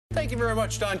Thank you very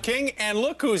much, Don King. And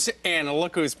look who's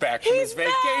back from his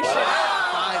vacation.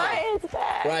 Brian's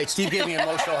back. Right, Steve gave me an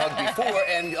emotional hug before,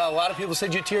 and a lot of people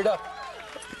said you teared up.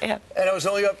 Yeah. And I was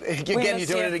only up again. You're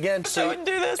doing it again. So I wouldn't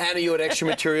do this. Anna, you had extra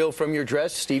material from your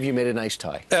dress. Steve, you made a nice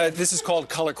tie. This is called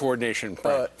color coordination.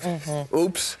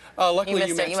 Oops. Luckily,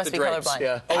 you matched must the be drapes. colorblind.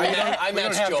 Yeah. Oh, I we don't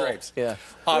matched have Joel. drapes. Yeah.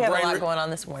 We have a Brian, lot going on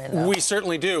this morning, though. we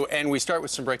certainly do, and we start with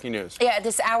some breaking news. Yeah, at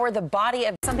this hour, the body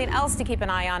of something else to keep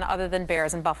an eye on other than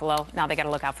bears in Buffalo. Now they got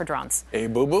to look out for drones. Hey,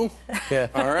 boo-boo. Yeah.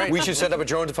 All right. We should set up a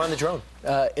drone to find the drone.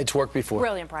 It's worked before.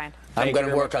 Brilliant, Brian. I'm going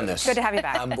to work on this. Good to have you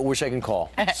back. I wish I can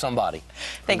call somebody.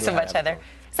 Thanks so much, Heather.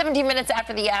 17 minutes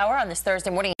after the hour on this Thursday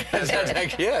morning.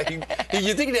 Yeah,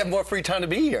 you think he'd have more free time to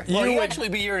be here. Well, he'll actually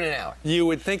be here in an hour. You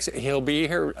would think so. He'll be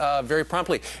here very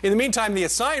promptly. In the meantime, the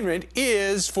assignment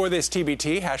is for this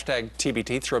TBT, hashtag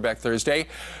TBT, Throwback Thursday,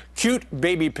 cute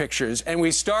baby pictures. And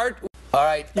we start... All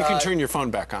right. You can turn your phone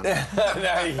back on. No,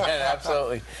 you can,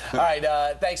 absolutely. All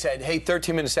right, thanks, Ed. Hey,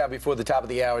 13 minutes out before the top of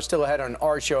the hour. Still ahead on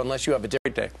our show, unless you have a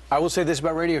different day. I will say this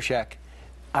about Radio Shack.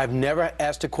 I've never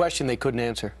asked a question they couldn't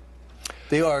answer.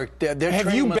 They're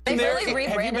Have you been there? really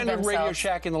Have you been to Radio themselves.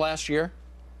 Shack in the last year?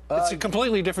 It's a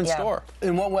completely different store.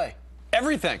 In what way?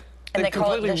 Everything. And they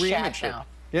call it completely the Shack reimaged it. now.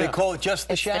 Yeah. They call it just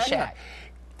the It's Shack? the Shack.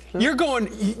 You're going,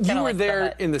 you were like there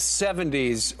that. in the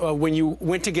 70s when you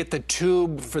went to get the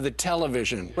tube for the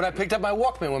television. When I picked up my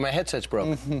Walkman when my headsets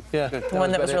broke. Yeah. The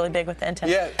one that was really big with the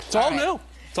antenna. Yeah. It's all new.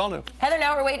 It's all new. Heather,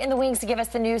 now we're waiting in the wings to give us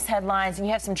the news headlines, and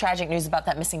you have some tragic news about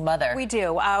that missing mother. We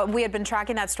do. We had been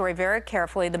tracking that story very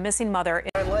carefully. The missing mother.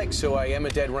 My legs, so I am a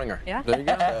dead ringer. Yeah. There you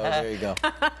go. So there you go.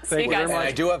 See you guys. And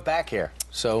I do have back hair,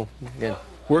 so yeah.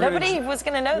 Nobody was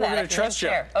going to know that. gonna if you trust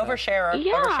didn't you. share.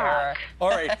 Oversharer. Oversharer.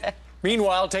 All right.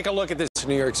 Meanwhile, take a look at this in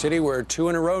New York City. We're 2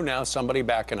 in a row now, somebody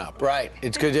backing up. Right.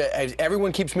 It's good.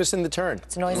 Everyone keeps missing the turn.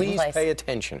 It's a noisy Please place. pay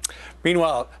attention.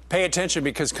 Meanwhile, pay attention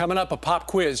because coming up, a pop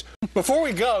quiz. Before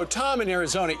we go, Tom in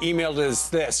Arizona emailed us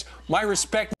this. My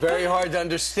respect. Very hard to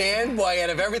understand why,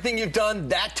 out of everything you've done,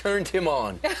 that turned him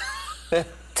on.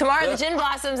 Tomorrow, the Gin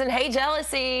Blossoms and Hey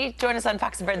Jealousy. Join us on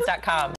foxandfriends.com.